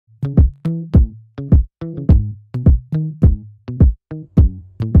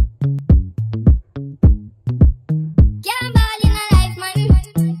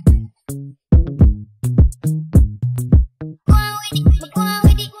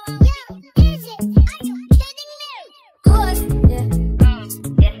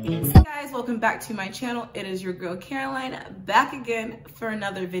back to my channel. It is your girl Caroline, back again for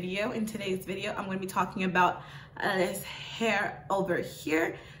another video. In today's video, I'm going to be talking about this hair over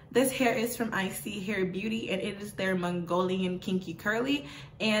here. This hair is from ISEE Hair Beauty, and it is their Mongolian Kinky Curly,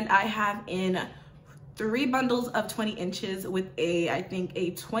 and I have in 3 bundles of 20 inches with I think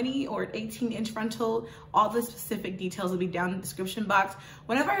a 20 or 18 inch frontal. All the specific details will be down in the description box.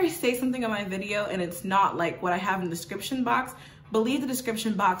 Whenever I say something in my video and it's not like what I have in the description box, believe the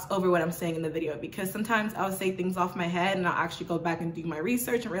description box over what I'm saying in the video, because sometimes I'll say things off my head and I'll actually go back and do my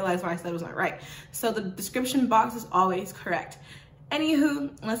research and realize what I said was not right. So the description box is always correct.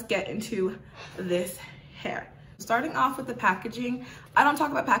 Anywho, let's get into this hair. Starting off with the packaging, I don't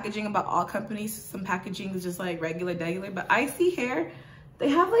talk about packaging about all companies. Some packaging is just like regular, but ISEE Hair, they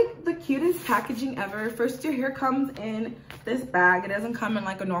have like the cutest packaging ever. First, your hair comes in this bag. It doesn't come in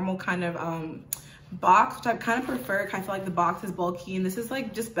like a normal kind of box, which I kind of prefer. I feel like the box is bulky, and this is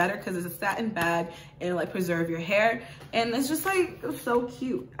like just better because it's a satin bag and it like preserve your hair, and it's just like so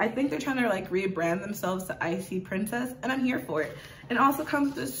cute. I think they're trying to like rebrand themselves to ISEE Princess, and I'm here for it. And it also comes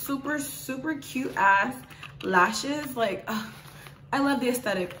with this super cute ass lashes. Like, I love the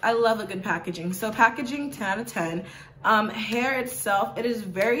aesthetic. I love a good packaging. So packaging, 10 out of 10. Hair itself, it is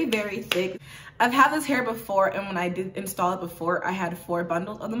very thick. I've had this hair before, and when I did install it before, I had 4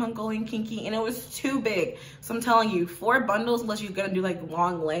 bundles of the Mongolian Kinky, and it was too big. So I'm telling you, 4 bundles unless you're gonna do like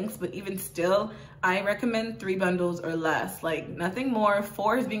long lengths, but even still, I recommend 3 bundles or less. Like nothing more.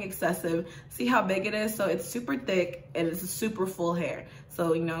 4 is being excessive. See how big it is? So it's super thick and it's a super full hair.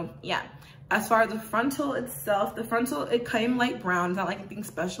 So, you know, yeah. As far as the frontal itself, the frontal, it came light brown. It's not like anything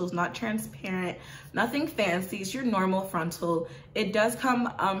special. It's not transparent, nothing fancy. It's your normal frontal. It does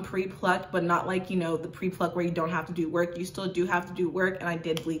come pre-plucked, but not like, you know, the pre-pluck where you don't have to do work. You still do have to do work, and I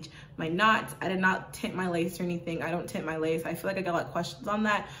did bleach my knots. I did not tint my lace or anything. I don't tint my lace. I feel like I got a lot of questions on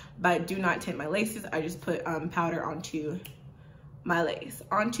that, but I do not tint my laces. I just put powder onto my lace.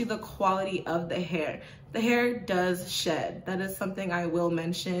 Onto the quality of the hair. The hair does shed. That is something I will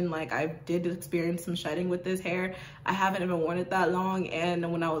mention. Like, I did experience some shedding with this hair. I haven't even worn it that long, and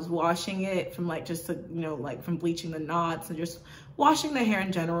when I was washing it from like just to, you know, like from bleaching the knots and just washing the hair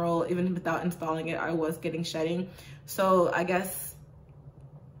in general, even without installing it, I was getting shedding. So I guess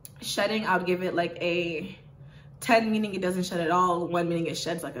shedding, I would give it like a 10, meaning it doesn't shed at all. 1 meaning it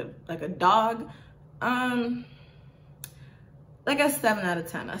sheds like a dog. Like a 7 out of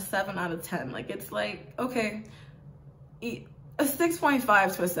 10, a 7 out of 10. Like, it's like, okay, a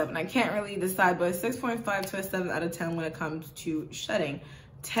 6.5 to a 7. I can't really decide, but a 6.5 to a 7 out of 10 when it comes to shedding.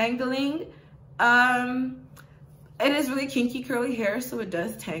 Tangling, it is really kinky curly hair, so it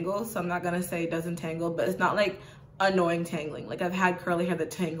does tangle. So I'm not gonna say it doesn't tangle, but it's not like annoying tangling. Like, I've had curly hair that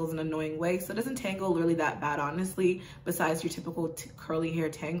tangles in an annoying way, so it doesn't tangle really that bad, honestly, besides your typical curly hair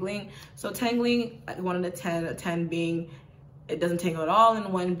tangling. So tangling, 1 out of 10, a 10 being it doesn't tangle at all,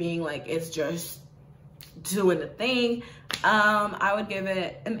 and 1 being like it's just doing the thing. I would give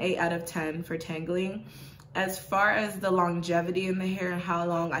it an 8 out of 10 for tangling. As far as the longevity in the hair and how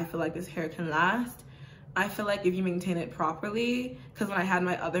long I feel like this hair can last, I feel like if you maintain it properly, because when I had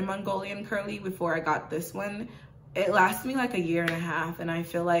my other Mongolian curly before I got this one, it lasted me like a 1.5 years, and I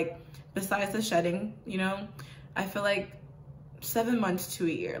feel like besides the shedding, you know, I feel like 7 months to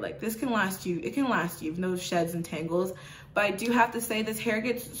a year, like this can last you, it can last you with no sheds and tangles. But I do have to say, this hair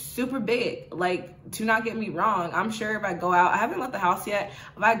gets super big. Like, do not get me wrong. I'm sure if I go out, I haven't left the house yet.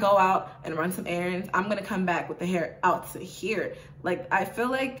 If I go out and run some errands, I'm gonna come back with the hair out to here. Like, I feel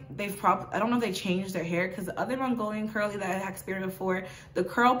like they've I don't know if they changed their hair, because the other Mongolian curly that I had experienced before, the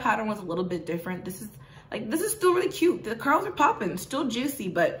curl pattern was a little bit different. This is still really cute. The curls are popping, still juicy,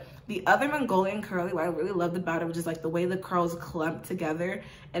 but the other Mongolian curly, what I really loved about it was just like the way the curls clump together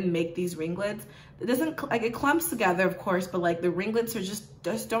and make these ringlets. It doesn't, like, it clumps together, of course, but like the ringlets are just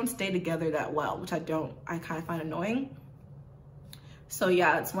don't stay together that well, which I kind of find annoying. So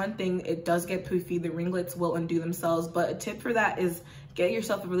yeah, it's one thing, it does get poofy. The ringlets will undo themselves, but a tip for that is get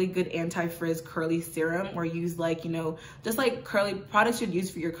yourself a really good anti-frizz curly serum, or use like, you know, just like curly products you'd use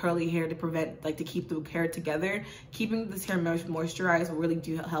for your curly hair to prevent, like, to keep the hair together. Keeping this hair moisturized will really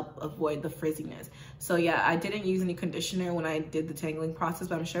do help avoid the frizziness. So yeah, I didn't use any conditioner when I did the tangling process,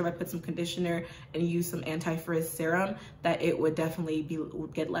 but I'm sure if I put some conditioner and use some anti-frizz serum, that it would definitely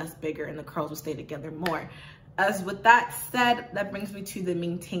get less bigger and the curls will stay together more. As with that said, that brings me to the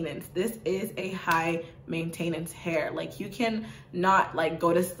maintenance. This is a high maintenance hair. Like, you can not like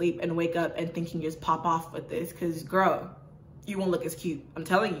go to sleep and wake up and think you just pop off with this, because girl, you won't look as cute. I'm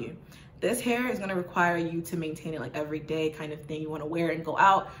telling you. This hair is gonna require you to maintain it like every day kind of thing. You wanna wear it and go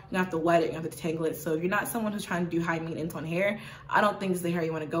out, you have to wet it, you have to detangle it. So if you're not someone who's trying to do high maintenance on hair, I don't think it's the hair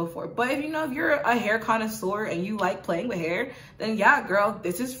you wanna go for. But if if you're a hair connoisseur and you like playing with hair, then yeah, girl,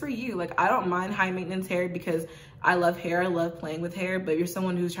 this is for you. Like, I don't mind high maintenance hair because I love hair, I love playing with hair. But if you're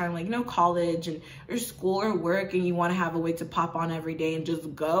someone who's trying to like, college and or school or work and you wanna have a wig to pop on every day and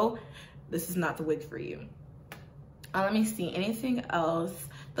just go, this is not the wig for you. Let me see, anything else?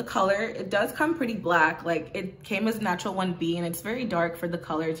 The color, it does come pretty black. Like, it came as natural 1B and it's very dark for the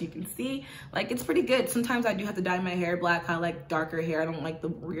color, as you can see. Like, it's pretty good. Sometimes I do have to dye my hair black. I like darker hair. I don't like the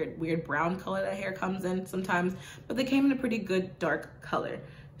weird brown color that hair comes in sometimes, but they came in a pretty good dark color.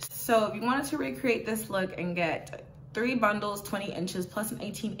 So if you wanted to recreate this look and get 3 bundles, 20 inches, plus an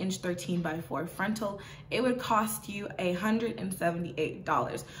 18-inch 13x4 frontal, it would cost you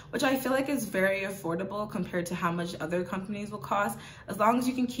 $178, which I feel like is very affordable compared to how much other companies will cost. As long as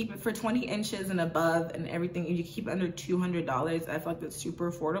you can keep it for 20 inches and above and everything, and you keep it under $200, I feel like that's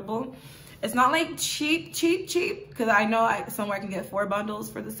super affordable. It's not like cheap, because I know somewhere I can get 4 bundles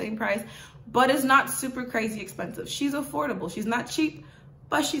for the same price, but it's not super crazy expensive. She's affordable. She's not cheap,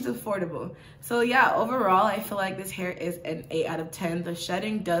 but she's affordable. So yeah, overall, I feel like this hair is an 8 out of 10. The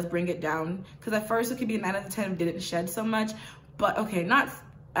shedding does bring it down, because at first it could be a 9 out of 10 if it didn't shed so much. But okay, not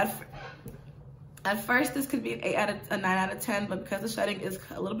at first this could be a 9 out of 10, but because the shedding is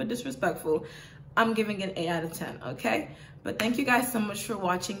a little bit disrespectful, I'm giving it an 8 out of 10, okay? But thank you guys so much for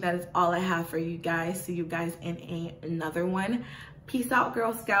watching. That is all I have for you guys. See you guys in another one. Peace out,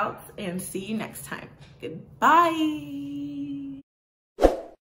 Girl Scouts, and see you next time. Goodbye.